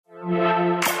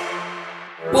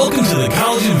Welcome to the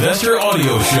College Investor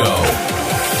Audio Show,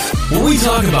 where we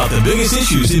talk about the biggest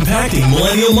issues impacting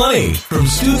millennial money, from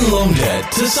student loan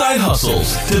debt to side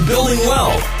hustles to building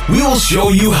wealth. We will show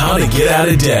you how to get out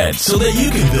of debt so that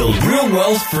you can build real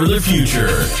wealth for the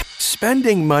future.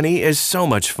 Spending money is so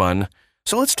much fun,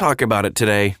 so let's talk about it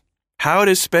today. How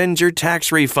to spend your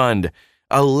tax refund.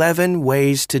 11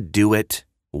 ways to do it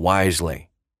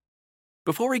wisely.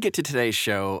 Before we get to today's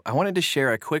show, I wanted to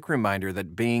share a quick reminder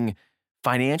that being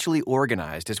financially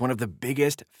organized is one of the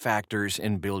biggest factors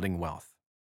in building wealth.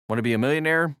 Want to be a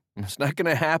millionaire? It's not going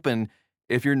to happen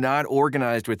if you're not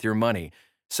organized with your money.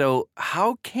 So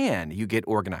how can you get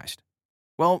organized?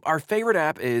 Well, our favorite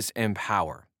app is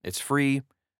Empower. It's free,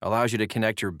 allows you to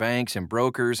connect your banks and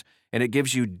brokers, and it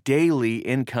gives you daily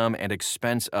income and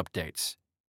expense updates.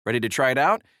 Ready to try it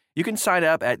out? You can sign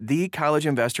up at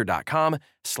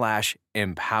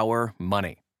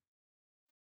thecollegeinvestor.com/empowermoney.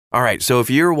 All right, so if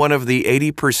you're one of the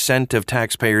 80% of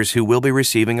taxpayers who will be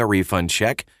receiving a refund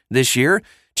check this year,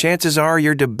 chances are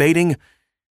you're debating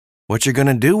what you're going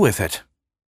to do with it.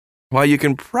 While you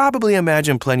can probably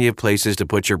imagine plenty of places to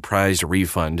put your prized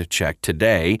refund check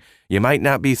today, you might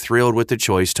not be thrilled with the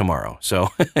choice tomorrow. So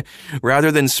rather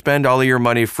than spend all of your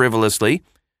money frivolously,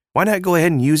 why not go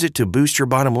ahead and use it to boost your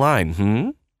bottom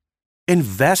line?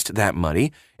 Invest that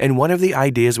money in one of the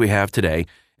ideas we have today,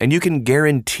 and you can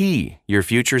guarantee your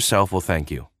future self will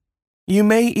thank you. You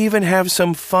may even have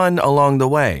some fun along the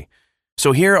way.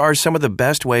 So here are some of the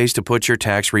best ways to put your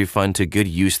tax refund to good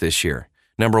use this year.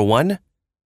 Number 1,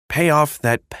 pay off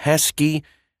that pesky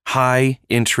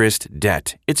high-interest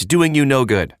debt. It's doing you no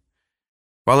good.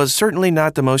 While it's certainly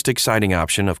not the most exciting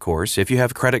option, of course, if you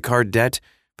have credit card debt,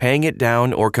 paying it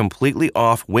down or completely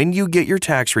off when you get your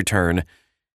tax return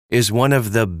is one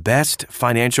of the best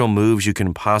financial moves you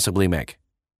can possibly make.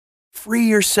 Free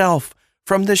yourself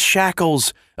from the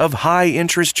shackles of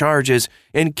high-interest charges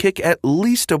and kick at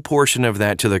least a portion of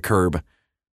that to the curb.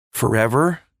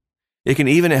 Forever? It can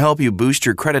even help you boost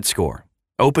your credit score,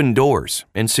 open doors,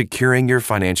 and securing your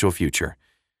financial future.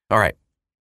 All right,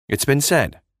 it's been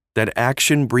said that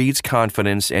action breeds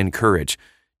confidence and courage.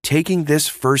 Taking this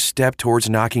first step towards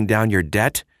knocking down your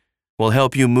debt will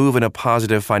help you move in a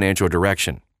positive financial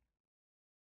direction.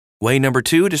 Way number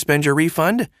 2 to spend your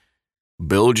refund?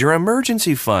 Build your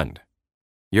emergency fund.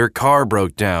 Your car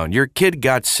broke down, your kid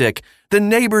got sick, the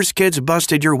neighbor's kids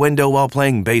busted your window while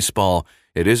playing baseball.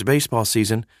 It is baseball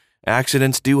season.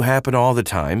 Accidents do happen all the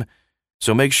time,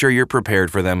 so make sure you're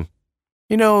prepared for them.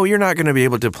 You know, you're not going to be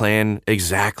able to plan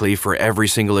exactly for every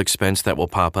single expense that will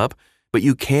pop up, but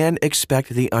you can expect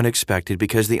the unexpected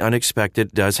because the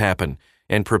unexpected does happen,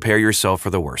 and prepare yourself for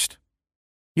the worst.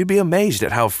 You'd be amazed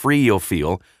at how free you'll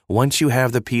feel once you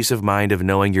have the peace of mind of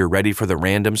knowing you're ready for the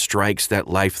random strikes that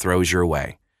life throws your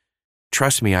way.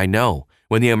 Trust me, I know.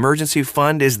 When the emergency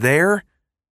fund is there,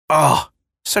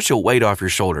 such a weight off your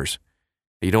shoulders.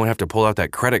 You don't have to pull out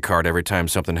that credit card every time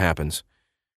something happens.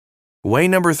 Way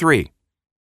number 3,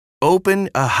 open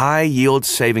a high-yield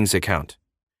savings account.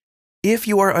 If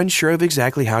you are unsure of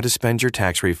exactly how to spend your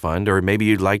tax refund, or maybe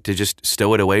you'd like to just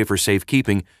stow it away for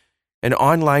safekeeping, an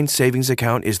online savings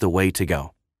account is the way to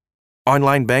go.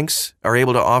 Online banks are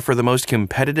able to offer the most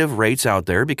competitive rates out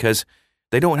there because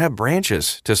they don't have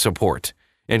branches to support.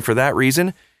 And for that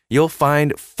reason, you'll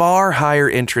find far higher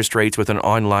interest rates with an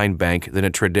online bank than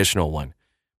a traditional one.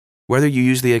 Whether you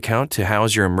use the account to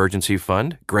house your emergency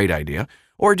fund, great idea,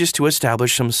 or just to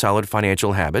establish some solid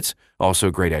financial habits, also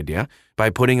a great idea, by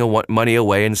putting money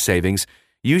away in savings,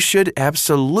 you should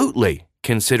absolutely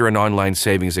consider an online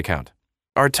savings account.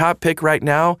 Our top pick right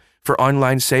now for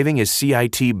online saving is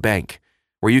CIT Bank,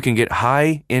 where you can get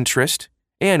high interest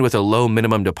and with a low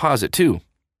minimum deposit too.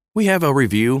 We have a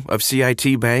review of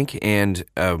CIT Bank and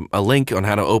a link on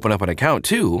how to open up an account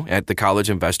too at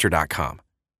thecollegeinvestor.com.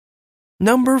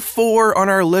 Number 4 on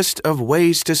our list of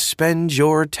ways to spend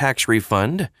your tax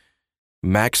refund,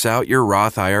 max out your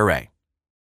Roth IRA.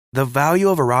 The value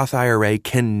of a Roth IRA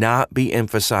cannot be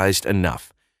emphasized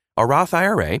enough. A Roth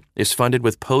IRA is funded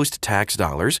with post-tax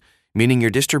dollars, meaning your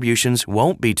distributions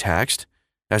won't be taxed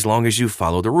as long as you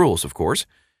follow the rules, of course.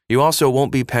 You also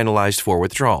won't be penalized for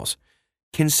withdrawals.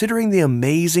 Considering the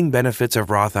amazing benefits of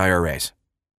Roth IRAs,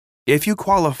 if you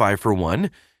qualify for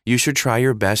one, you should try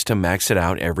your best to max it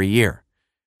out every year.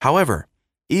 However,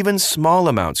 even small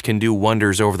amounts can do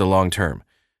wonders over the long term,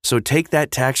 so take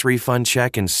that tax refund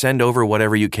check and send over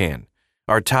whatever you can.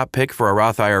 Our top pick for a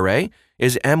Roth IRA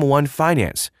is M1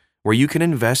 Finance, where you can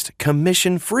invest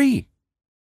commission-free.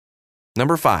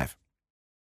 Number 5,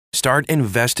 start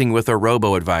investing with a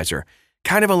robo-advisor,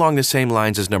 kind of along the same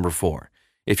lines as number 4.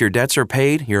 If your debts are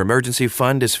paid, your emergency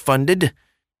fund is funded,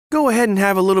 Go ahead and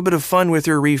have a little bit of fun with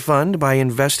your refund by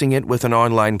investing it with an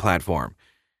online platform.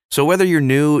 So whether you're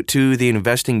new to the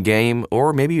investing game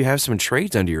or maybe you have some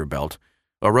trades under your belt,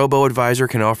 a robo-advisor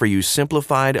can offer you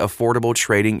simplified, affordable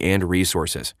trading and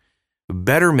resources.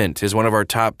 Betterment is one of our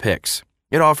top picks.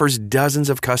 It offers dozens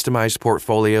of customized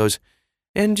portfolios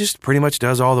and just pretty much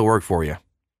does all the work for you.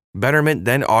 Betterment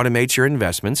then automates your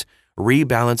investments,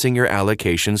 rebalancing your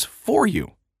allocations for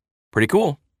you. Pretty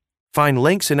cool. Find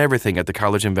links and everything at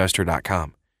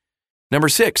thecollegeinvestor.com. Number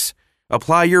 6,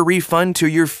 apply your refund to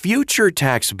your future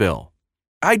tax bill.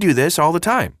 I do this all the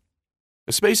time.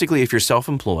 It's basically if you're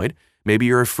self-employed, maybe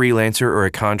you're a freelancer or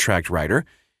a contract writer,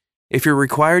 if you're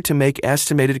required to make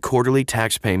estimated quarterly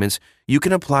tax payments, you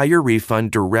can apply your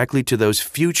refund directly to those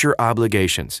future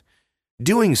obligations.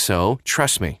 Doing so,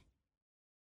 trust me,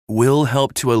 will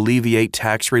help to alleviate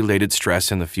tax-related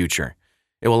stress in the future.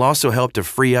 It will also help to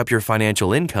free up your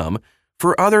financial income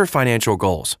for other financial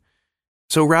goals.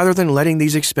 So rather than letting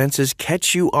these expenses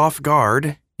catch you off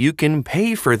guard, you can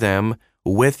pay for them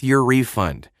with your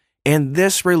refund. And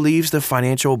this relieves the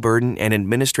financial burden and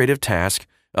administrative task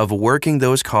of working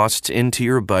those costs into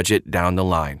your budget down the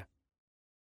line.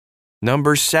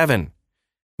 Number 7,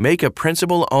 make a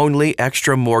principal-only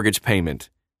extra mortgage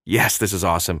payment. Yes, this is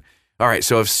awesome. All right,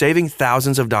 so if saving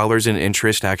thousands of dollars in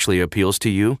interest actually appeals to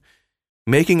you,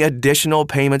 making additional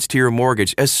payments to your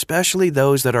mortgage, especially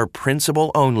those that are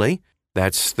principal-only,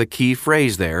 that's the key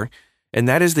phrase there, and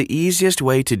that is the easiest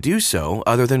way to do so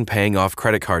other than paying off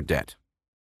credit card debt.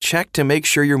 Check to make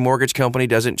sure your mortgage company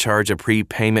doesn't charge a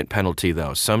prepayment penalty,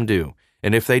 though. Some do.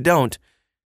 And if they don't,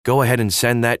 go ahead and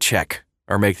send that check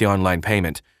or make the online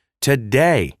payment.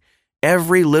 Today,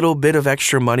 every little bit of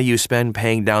extra money you spend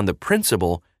paying down the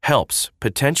principal helps,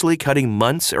 potentially cutting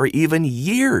months or even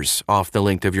years off the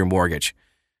length of your mortgage.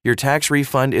 Your tax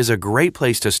refund is a great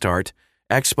place to start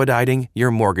expediting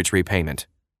your mortgage repayment.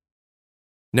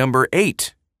 Number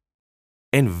 8,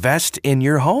 invest in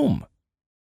your home.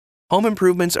 Home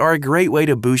improvements are a great way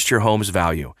to boost your home's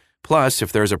value. Plus,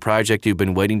 if there's a project you've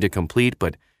been waiting to complete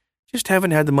but just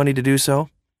haven't had the money to do so,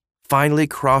 finally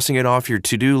crossing it off your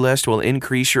to-do list will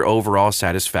increase your overall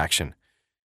satisfaction.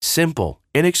 Simple,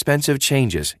 inexpensive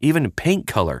changes, even paint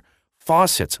color,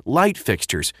 faucets, light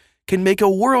fixtures, can make a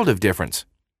world of difference.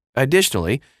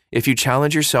 Additionally, if you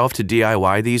challenge yourself to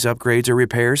DIY these upgrades or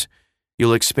repairs,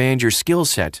 you'll expand your skill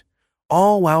set,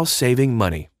 all while saving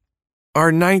money.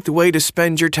 Our 9th way to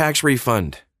spend your tax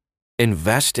refund: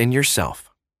 invest in yourself.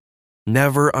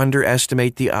 Never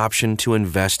underestimate the option to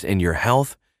invest in your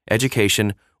health,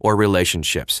 education, or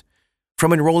relationships.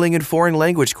 From enrolling in foreign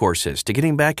language courses to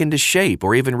getting back into shape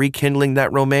or even rekindling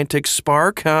that romantic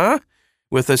spark,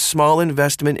 With a small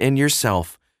investment in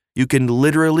yourself, you can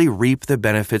literally reap the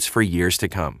benefits for years to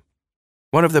come.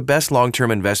 One of the best long-term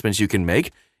investments you can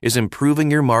make is improving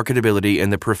your marketability in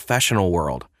the professional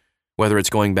world. Whether it's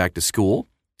going back to school,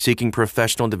 seeking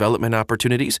professional development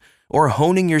opportunities, or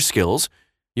honing your skills,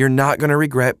 you're not going to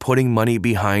regret putting money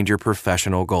behind your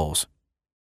professional goals.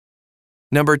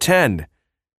 Number 10,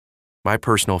 my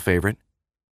personal favorite,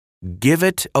 give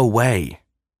it away.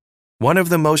 One of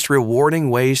the most rewarding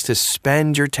ways to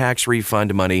spend your tax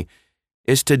refund money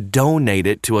is to donate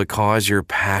it to a cause you're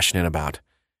passionate about.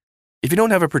 If you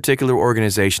don't have a particular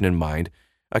organization in mind,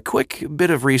 a quick bit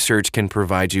of research can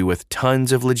provide you with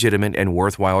tons of legitimate and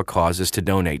worthwhile causes to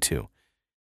donate to.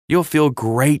 You'll feel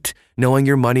great knowing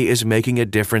your money is making a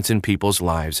difference in people's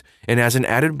lives, and as an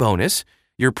added bonus,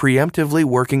 you're preemptively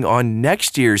working on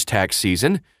next year's tax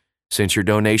season, since your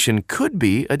donation could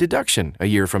be a deduction a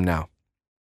year from now.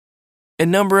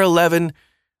 And number 11,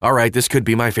 all right, this could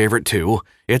be my favorite too.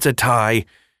 It's a tie.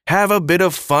 Have a bit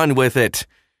of fun with it.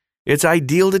 It's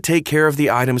ideal to take care of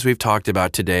the items we've talked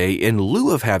about today in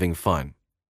lieu of having fun.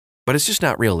 But it's just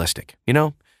not realistic,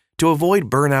 To avoid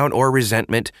burnout or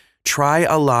resentment, try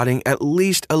allotting at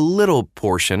least a little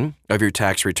portion of your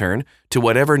tax return to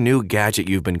whatever new gadget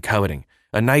you've been coveting,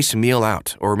 a nice meal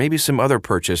out, or maybe some other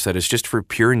purchase that is just for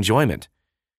pure enjoyment.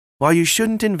 While you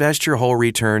shouldn't invest your whole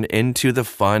return into the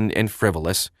fun and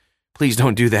frivolous, please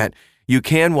don't do that. You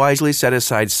can wisely set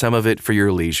aside some of it for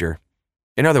your leisure.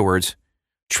 In other words,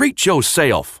 treat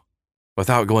yourself.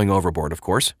 Without going overboard, of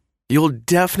course. You'll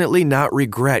definitely not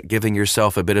regret giving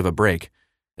yourself a bit of a break,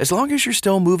 as long as you're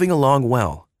still moving along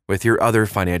well with your other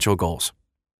financial goals.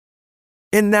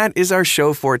 And that is our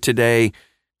show for today.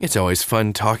 It's always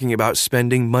fun talking about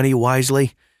spending money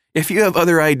wisely. If you have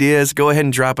other ideas, go ahead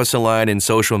and drop us a line in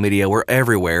social media. We're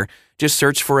everywhere. Just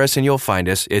search for us and you'll find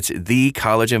us. It's The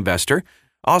College Investor.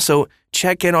 Also,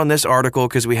 check in on this article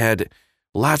because we had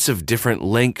lots of different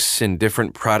links and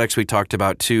different products we talked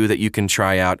about too that you can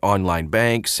try out, online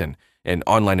banks and and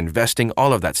online investing,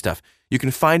 all of that stuff. You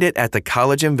can find it at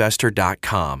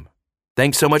thecollegeinvestor.com.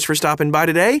 Thanks so much for stopping by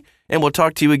today, and we'll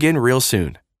talk to you again real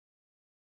soon.